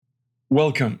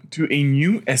Welcome to a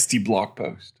new ST blog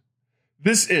post.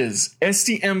 This is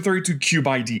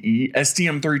STM32CubeIDE,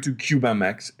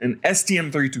 STM32CubeMX, and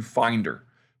STM32 Finder.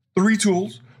 3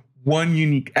 tools, 1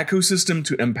 unique ecosystem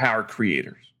to empower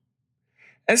creators.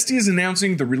 ST is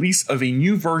announcing the release of a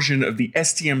new version of the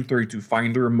STM32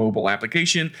 Finder mobile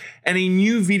application and a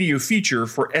new video feature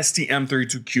for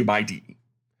STM32CubeIDE.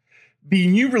 The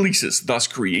new releases thus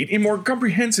create a more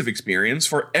comprehensive experience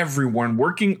for everyone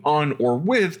working on or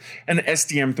with an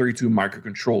STM32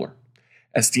 microcontroller.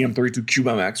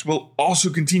 STM32CubeMX will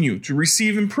also continue to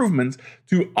receive improvements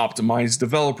to optimize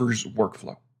developers'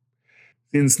 workflow.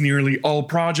 Since nearly all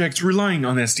projects relying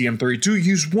on STM32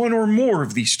 use one or more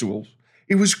of these tools,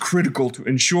 it was critical to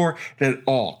ensure that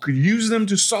all could use them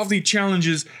to solve the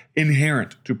challenges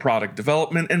inherent to product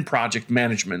development and project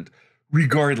management,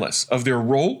 regardless of their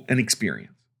role and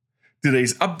experience.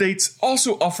 Today's updates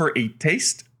also offer a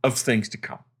taste of things to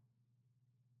come.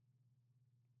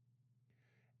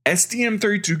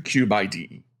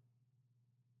 STM32CubeIDE.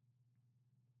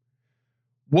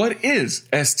 What is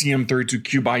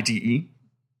STM32CubeIDE?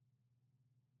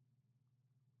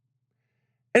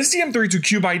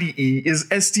 STM32CubeIDE is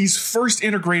ST's first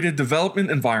integrated development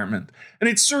environment, and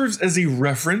it serves as a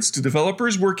reference to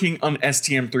developers working on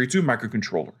STM32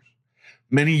 microcontrollers.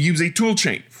 Many use a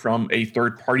toolchain from a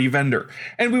third-party vendor,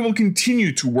 and we will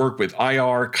continue to work with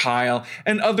IR, Kyle,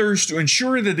 and others to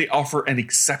ensure that they offer an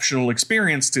exceptional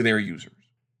experience to their users.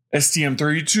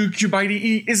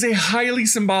 STM32CubeIDE is a highly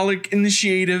symbolic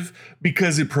initiative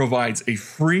because it provides a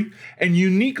free and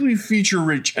uniquely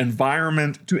feature-rich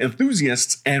environment to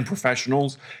enthusiasts and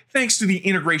professionals thanks to the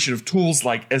integration of tools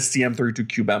like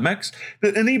STM32CubeMX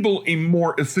that enable a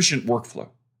more efficient workflow.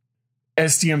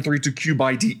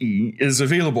 STM32CubeIDE is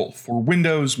available for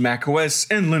Windows, macOS,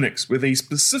 and Linux with a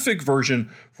specific version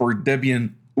for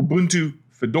Debian, Ubuntu,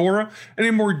 Fedora, and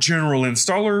a more general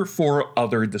installer for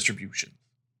other distributions.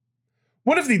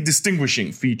 One of the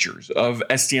distinguishing features of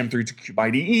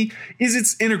STM32CubeIDE is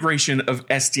its integration of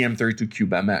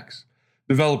STM32CubeMX.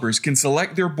 Developers can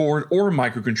select their board or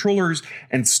microcontrollers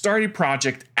and start a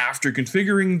project after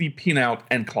configuring the pinout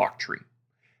and clock tree.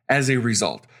 As a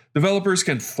result, developers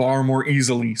can far more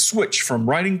easily switch from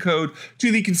writing code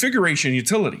to the configuration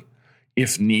utility.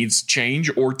 If needs change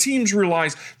or teams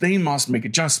realize they must make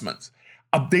adjustments,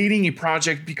 updating a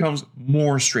project becomes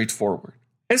more straightforward.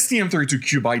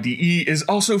 STM32CubeIDE is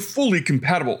also fully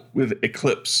compatible with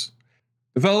Eclipse.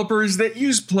 Developers that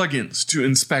use plugins to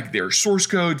inspect their source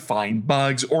code, find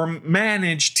bugs, or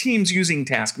manage teams using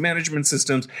task management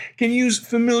systems can use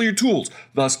familiar tools,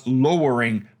 thus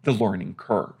lowering the learning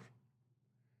curve.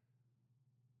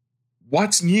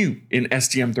 What's new in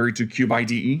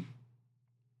STM32CubeIDE?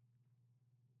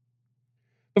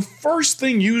 The first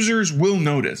thing users will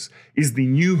notice is the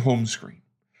new home screen.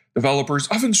 Developers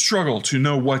often struggle to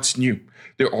know what's new.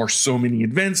 There are so many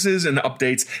advances and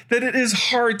updates that it is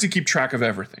hard to keep track of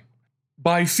everything.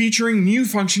 By featuring new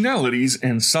functionalities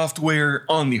and software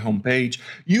on the homepage,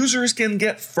 users can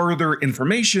get further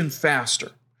information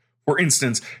faster. For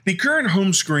instance, the current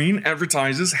home screen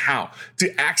advertises how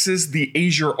to access the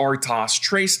Azure RTOS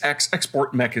TraceX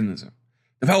export mechanism.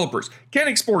 Developers can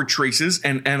export traces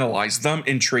and analyze them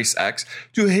in TraceX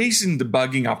to hasten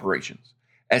debugging operations.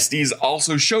 ST is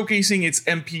also showcasing its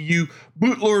MPU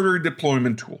bootloader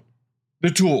deployment tool. The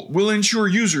tool will ensure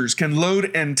users can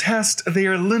load and test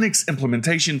their Linux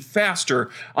implementation faster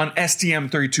on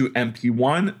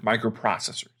STM32MP1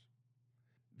 microprocessors.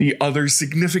 The other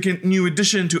significant new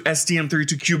addition to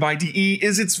STM32CubeIDE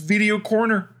is its Video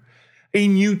Corner. A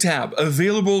new tab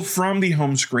available from the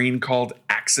home screen called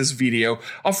Access Video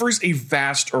offers a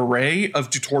vast array of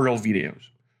tutorial videos.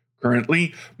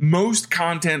 Currently, most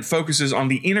content focuses on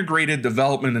the integrated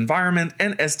development environment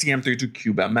and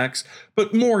STM32CubeMX,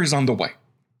 but more is on the way.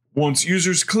 Once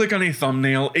users click on a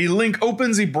thumbnail, a link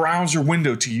opens a browser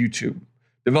window to YouTube.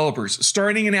 Developers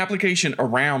starting an application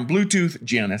around Bluetooth,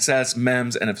 GNSS,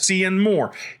 MEMS, NFC, and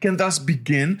more can thus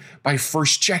begin by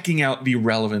first checking out the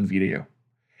relevant video.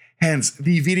 Hence,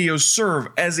 the videos serve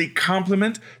as a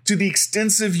complement to the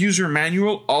extensive user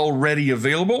manual already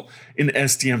available in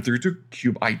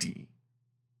STM32CubeIDE.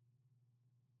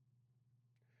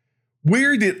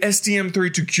 Where did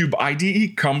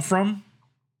STM32CubeIDE come from?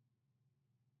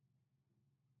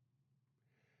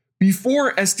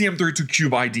 Before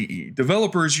STM32CubeIDE,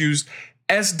 developers used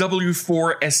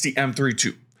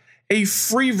SW4STM32, a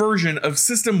free version of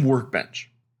System Workbench.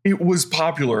 It was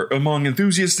popular among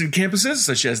enthusiasts in campuses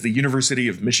such as the University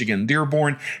of Michigan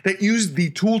Dearborn that used the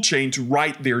toolchain to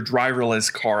write their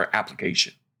driverless car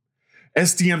application.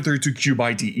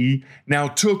 STM32CubeIDE now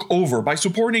took over by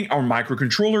supporting our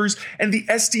microcontrollers and the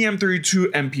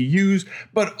STM32 MPUs,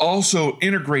 but also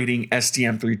integrating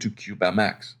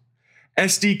STM32CubeMX.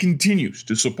 ST continues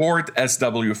to support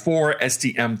SW4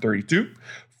 STM32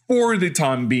 for the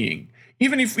time being,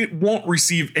 even if it won't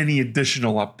receive any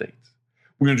additional updates.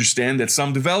 We understand that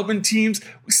some development teams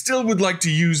still would like to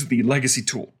use the legacy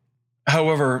tool.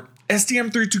 However,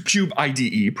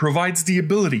 STM32CubeIDE provides the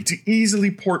ability to easily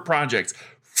port projects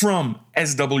from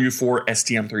SW4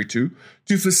 STM32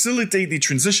 to facilitate the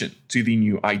transition to the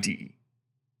new IDE.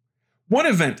 One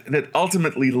event that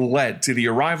ultimately led to the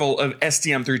arrival of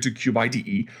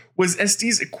STM32CubeIDE was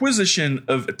ST's acquisition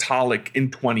of Italic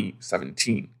in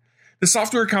 2017. The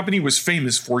software company was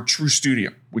famous for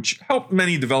TrueStudio, which helped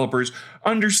many developers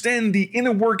understand the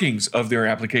inner workings of their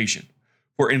application.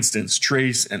 For instance,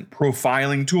 trace and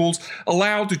profiling tools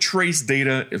allow to trace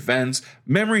data, events,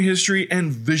 memory history,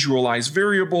 and visualize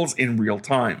variables in real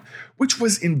time, which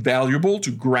was invaluable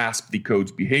to grasp the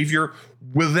code's behavior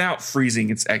without freezing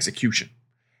its execution.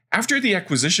 After the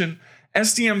acquisition,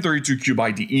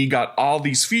 STM32CubeIDE got all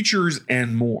these features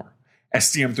and more.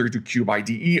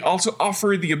 STM32CubeIDE also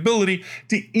offered the ability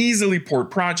to easily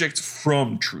port projects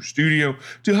from TrueStudio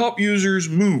to help users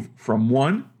move from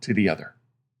one to the other.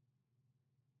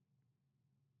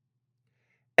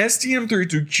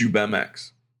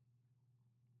 STM32CubeMX.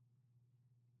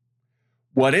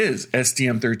 What is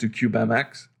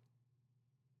STM32CubeMX?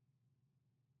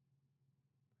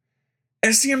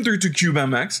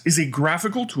 STM32CubeMX is a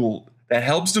graphical tool that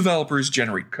helps developers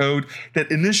generate code that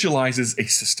initializes a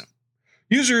system.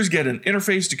 Users get an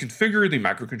interface to configure the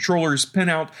microcontroller's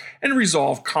pinout and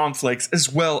resolve conflicts,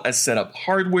 as well as set up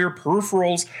hardware,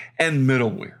 peripherals, and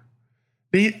middleware.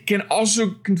 They can also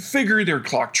configure their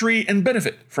clock tree and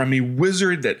benefit from a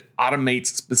wizard that automates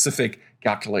specific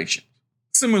calculations.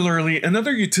 Similarly,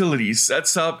 another utility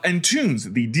sets up and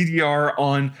tunes the DDR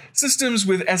on systems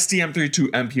with STM32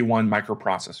 MP1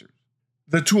 microprocessors.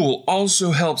 The tool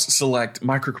also helps select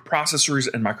microprocessors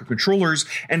and microcontrollers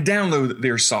and download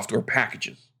their software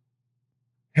packages.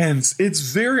 Hence, it's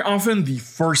very often the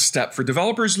first step for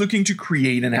developers looking to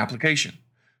create an application.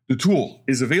 The tool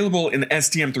is available in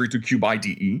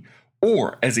STM32CubeIDE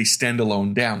or as a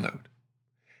standalone download.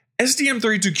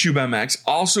 STM32CubeMX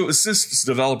also assists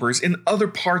developers in other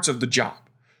parts of the job.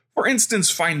 For instance,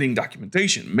 finding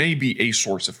documentation may be a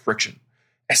source of friction.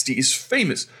 ST is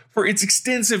famous for its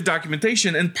extensive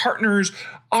documentation, and partners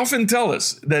often tell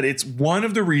us that it's one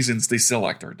of the reasons they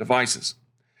select our devices.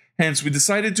 Hence, we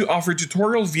decided to offer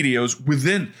tutorial videos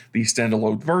within the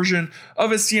standalone version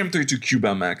of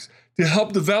STM32CubeMX to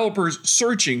help developers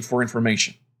searching for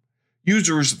information.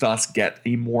 Users thus get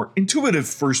a more intuitive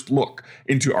first look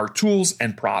into our tools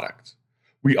and products.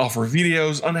 We offer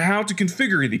videos on how to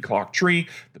configure the clock tree,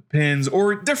 the pins,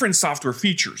 or different software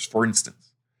features, for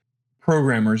instance.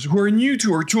 Programmers who are new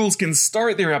to our tools can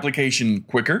start their application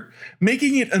quicker,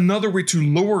 making it another way to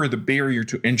lower the barrier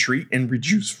to entry and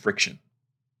reduce friction.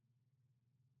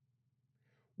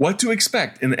 What to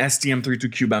expect in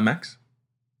STM32CubeMX?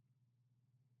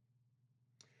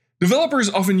 Developers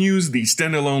often use the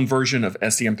standalone version of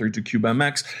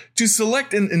STM32CubeMX to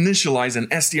select and initialize an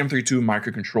STM32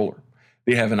 microcontroller.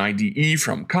 They have an IDE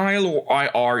from Kyle or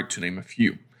IR, to name a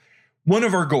few. One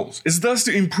of our goals is thus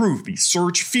to improve the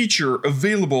search feature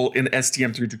available in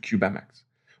STM32CubeMX.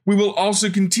 We will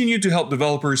also continue to help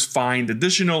developers find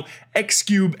additional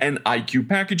Xcube and iCube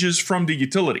packages from the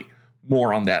utility.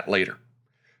 More on that later.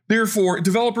 Therefore,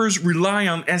 developers rely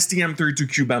on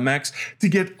STM32CubeMX to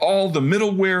get all the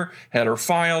middleware, header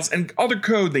files, and other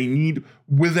code they need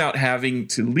without having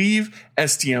to leave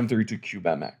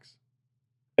STM32CubeMX.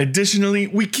 Additionally,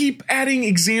 we keep adding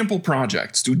example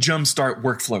projects to jumpstart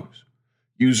workflows.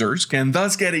 Users can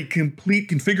thus get a complete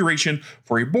configuration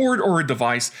for a board or a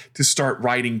device to start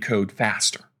writing code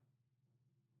faster.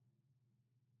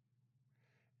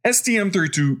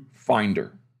 STM32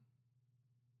 Finder.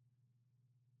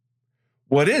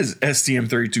 What is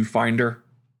STM32 Finder?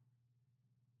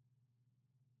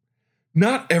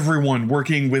 Not everyone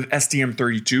working with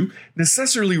STM32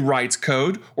 necessarily writes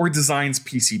code or designs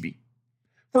PCB.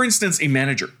 For instance, a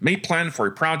manager may plan for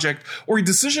a project, or a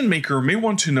decision maker may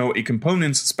want to know a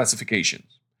component's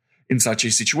specifications. In such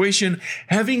a situation,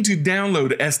 having to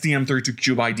download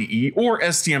STM32CubeIDE or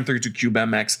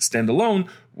STM32CubeMX standalone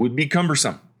would be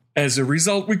cumbersome. As a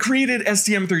result, we created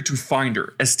STM32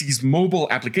 Finder, ST's mobile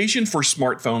application for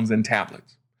smartphones and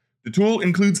tablets. The tool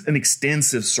includes an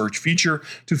extensive search feature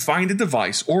to find a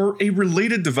device or a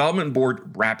related development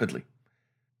board rapidly.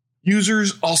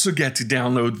 Users also get to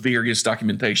download various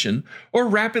documentation or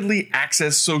rapidly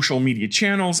access social media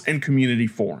channels and community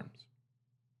forums.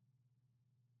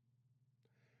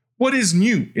 What is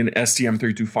new in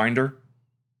STM32 Finder?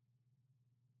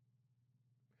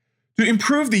 To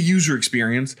improve the user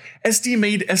experience, ST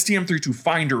made STM32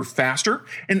 Finder faster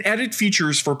and added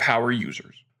features for power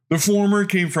users. The former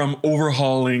came from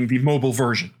overhauling the mobile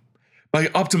version. By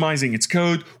optimizing its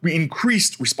code, we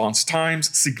increased response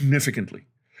times significantly.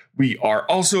 We are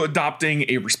also adopting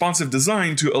a responsive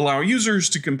design to allow users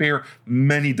to compare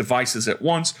many devices at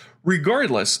once,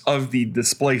 regardless of the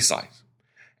display size.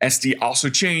 ST also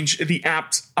changed the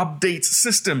app's updates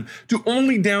system to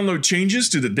only download changes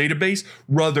to the database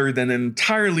rather than an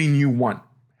entirely new one.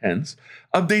 Hence,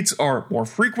 updates are more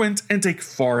frequent and take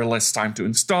far less time to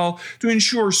install to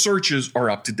ensure searches are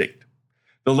up to date.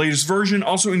 The latest version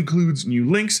also includes new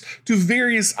links to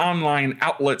various online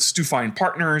outlets to find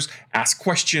partners, ask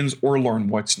questions, or learn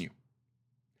what's new.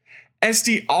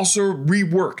 ST also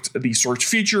reworked the search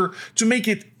feature to make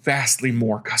it vastly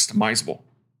more customizable.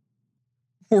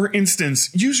 For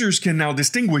instance, users can now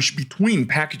distinguish between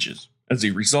packages. As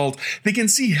a result, they can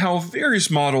see how various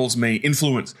models may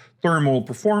influence thermal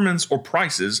performance or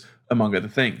prices, among other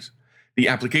things. The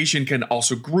application can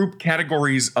also group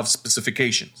categories of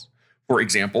specifications. For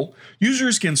example,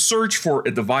 users can search for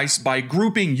a device by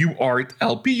grouping UART,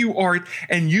 LPUART,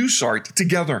 and USART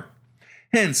together.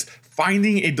 Hence,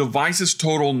 finding a device's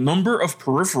total number of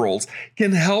peripherals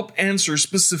can help answer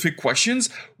specific questions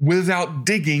without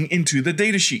digging into the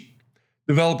datasheet.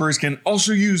 Developers can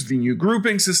also use the new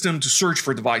grouping system to search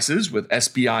for devices with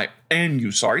SPI and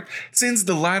USART, since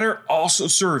the latter also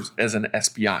serves as an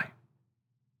SPI.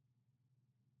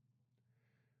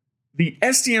 The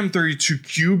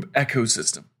STM32Cube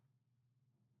ecosystem.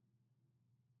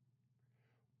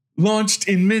 Launched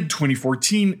in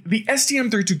mid-2014, the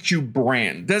STM32Cube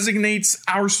brand designates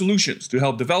our solutions to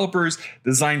help developers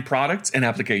design products and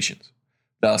applications.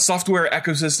 The software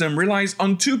ecosystem relies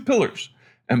on two pillars: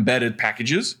 embedded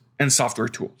packages and software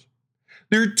tools.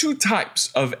 There are two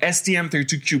types of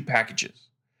STM32Cube packages: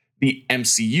 the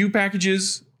MCU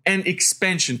packages and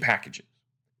expansion packages.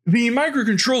 The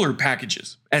microcontroller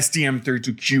packages,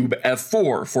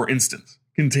 STM32CubeF4 for instance,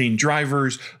 contain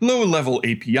drivers, low-level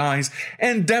APIs,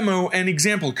 and demo and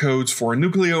example codes for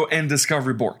Nucleo and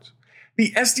Discovery boards.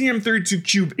 The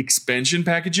STM32Cube expansion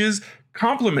packages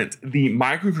complement the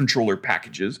microcontroller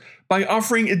packages by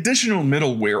offering additional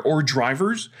middleware or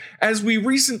drivers, as we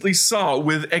recently saw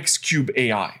with Xcube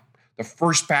AI, the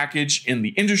first package in the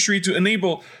industry to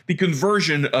enable the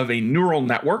conversion of a neural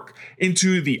network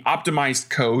into the optimized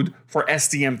code for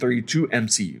STM32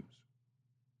 MCUs.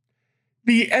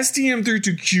 The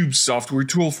STM32Cube software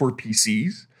tool for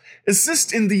PCs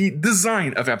assists in the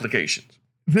design of applications.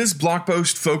 This blog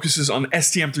post focuses on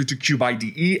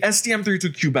STM32CubeIDE,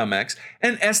 STM32CubeMX,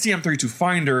 and STM32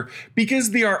 Finder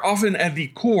because they are often at the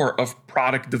core of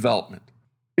product development.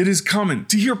 It is common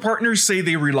to hear partners say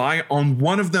they rely on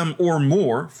one of them or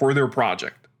more for their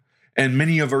project, and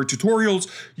many of our tutorials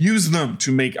use them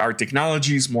to make our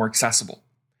technologies more accessible.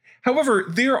 However,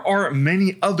 there are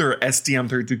many other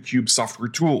STM32Cube software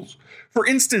tools. For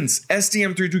instance,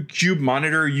 STM32Cube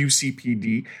Monitor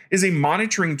UCPD is a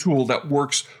monitoring tool that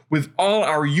works with all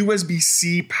our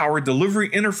USB-C power delivery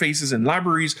interfaces and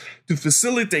libraries to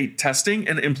facilitate testing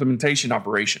and implementation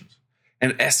operations.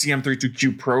 An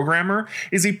STM32Cube Programmer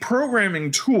is a programming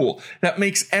tool that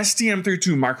makes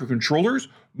STM32 microcontrollers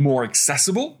more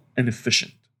accessible and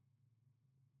efficient.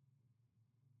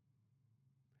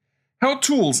 How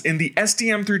tools in the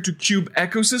STM32Cube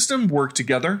ecosystem work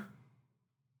together.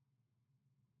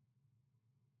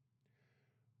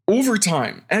 Over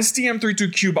time,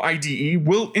 STM32CubeIDE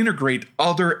will integrate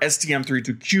other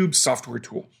STM32Cube software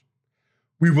tools.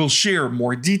 We will share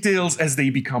more details as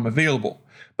they become available.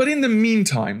 But in the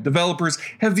meantime, developers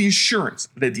have the assurance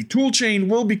that the toolchain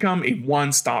will become a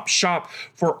one-stop shop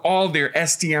for all their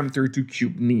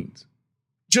STM32Cube needs.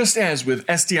 Just as with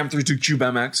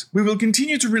STM32CubeMX, we will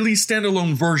continue to release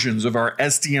standalone versions of our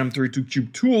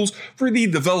STM32Cube tools for the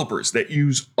developers that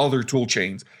use other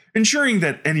toolchains, ensuring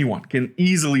that anyone can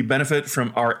easily benefit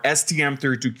from our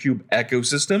STM32Cube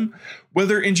ecosystem,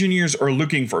 whether engineers are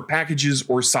looking for packages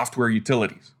or software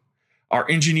utilities. Our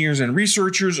engineers and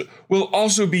researchers will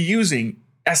also be using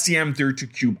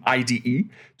STM32CubeIDE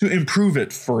to improve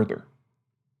it further.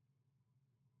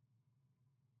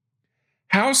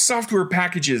 How software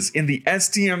packages in the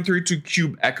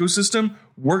STM32Cube ecosystem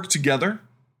work together.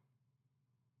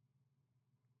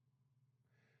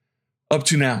 Up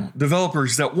to now,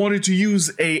 developers that wanted to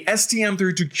use a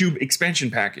STM32Cube expansion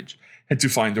package had to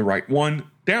find the right one,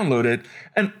 download it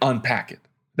and unpack it.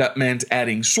 That meant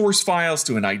adding source files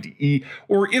to an IDE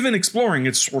or even exploring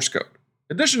its source code.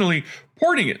 Additionally,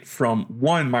 porting it from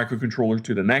one microcontroller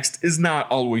to the next is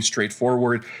not always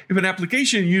straightforward if an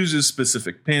application uses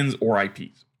specific pins or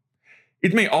IPs.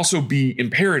 It may also be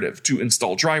imperative to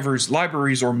install drivers,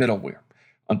 libraries, or middleware.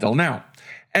 Until now,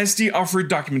 ST offered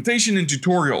documentation and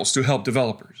tutorials to help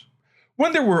developers.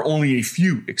 When there were only a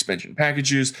few expansion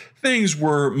packages, things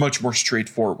were much more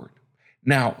straightforward.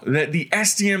 Now that the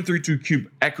STM32Cube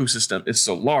ecosystem is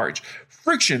so large,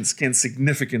 frictions can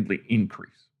significantly increase.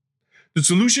 The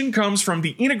solution comes from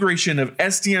the integration of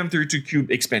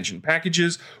STM32Cube expansion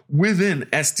packages within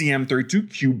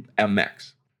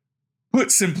STM32CubeMX. Put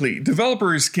simply,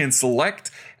 developers can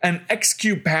select an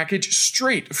Xcube package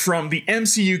straight from the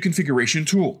MCU configuration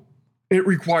tool. It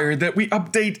required that we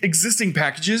update existing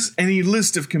packages, and a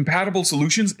list of compatible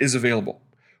solutions is available.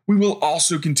 We will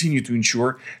also continue to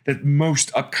ensure that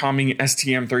most upcoming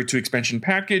STM32 expansion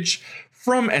package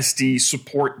from ST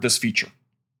support this feature.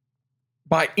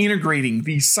 By integrating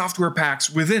these software packs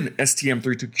within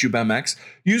STM32CubeMX,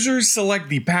 users select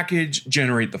the package,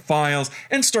 generate the files,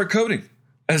 and start coding.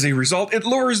 As a result, it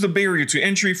lowers the barrier to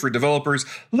entry for developers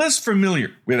less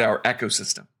familiar with our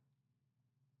ecosystem.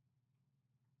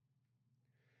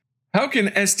 How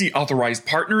can ST-authorized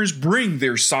partners bring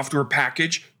their software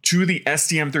package to the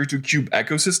STM32Cube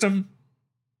ecosystem?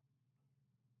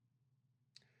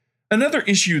 Another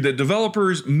issue that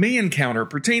developers may encounter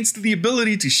pertains to the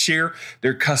ability to share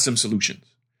their custom solutions.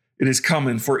 It is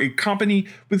common for a company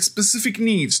with specific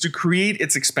needs to create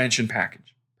its expansion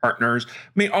package. Partners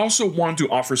may also want to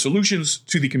offer solutions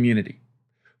to the community.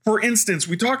 For instance,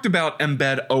 we talked about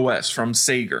Embed OS from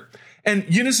Sager and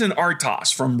Unison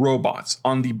RTOS from Robots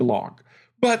on the blog,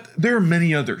 but there are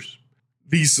many others.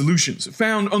 These solutions,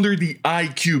 found under the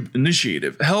iCube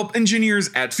initiative, help engineers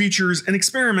add features and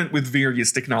experiment with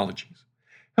various technologies.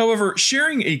 However,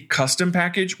 sharing a custom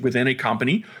package within a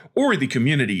company or the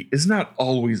community is not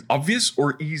always obvious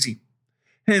or easy.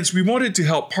 Hence, we wanted to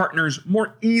help partners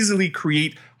more easily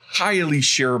create highly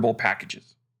shareable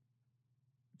packages.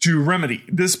 To remedy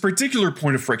this particular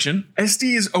point of friction, ST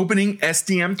is opening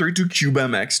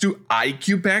STM32CubeMX to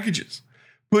iCube packages.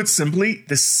 Put simply,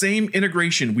 the same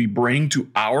integration we bring to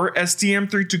our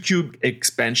STM32Cube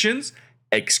expansions,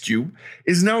 Xcube,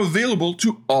 is now available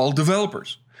to all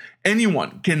developers.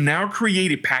 Anyone can now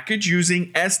create a package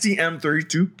using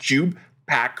STM32Cube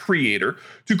Pack Creator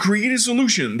to create a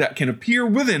solution that can appear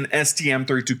within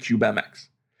STM32CubeMX.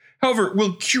 However,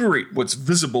 we'll curate what's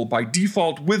visible by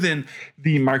default within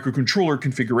the microcontroller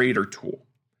configurator tool.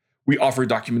 We offer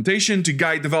documentation to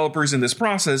guide developers in this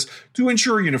process to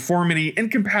ensure uniformity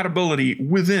and compatibility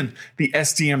within the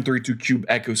STM32Cube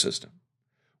ecosystem.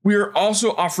 We are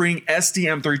also offering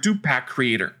STM32 Pack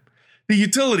Creator. The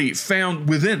utility found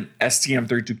within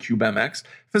STM32CubeMX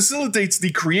facilitates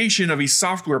the creation of a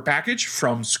software package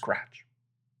from scratch.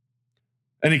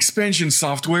 An expansion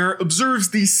software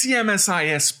observes the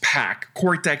CMSIS Pack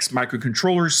Cortex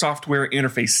microcontroller software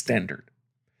interface standard.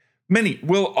 Many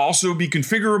will also be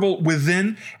configurable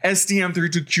within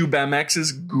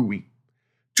STM32CubeMX's GUI.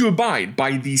 To abide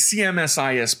by the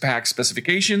CMSIS Pack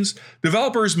specifications,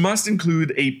 developers must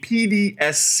include a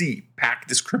PDSC pack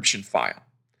description file.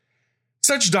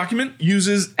 Such document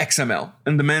uses XML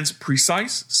and demands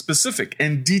precise, specific,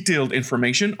 and detailed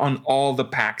information on all the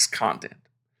pack's content.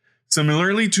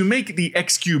 Similarly, to make the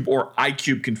Xcube or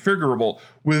iCube configurable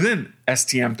within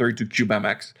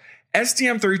STM32CubeMX,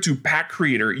 STM32 Pack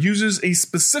Creator uses a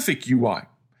specific UI.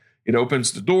 It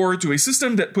opens the door to a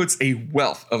system that puts a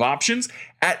wealth of options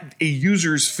at a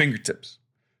user's fingertips.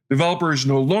 Developers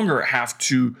no longer have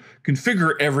to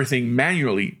configure everything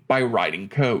manually by writing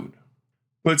code.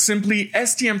 But simply,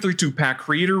 STM32 Pack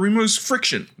Creator removes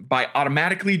friction by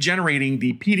automatically generating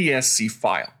the PDSC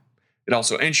file. It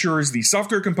also ensures the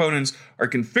software components are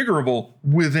configurable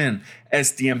within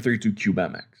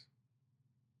STM32CubeMX.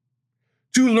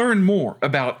 To learn more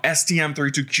about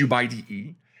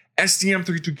STM32CubeIDE,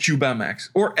 STM32CubeMX,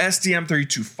 or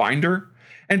STM32 Finder,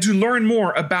 and to learn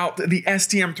more about the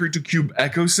STM32Cube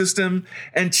ecosystem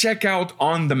and check out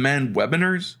on-demand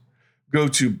webinars, go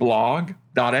to blog.st.com.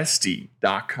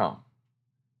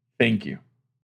 Thank you.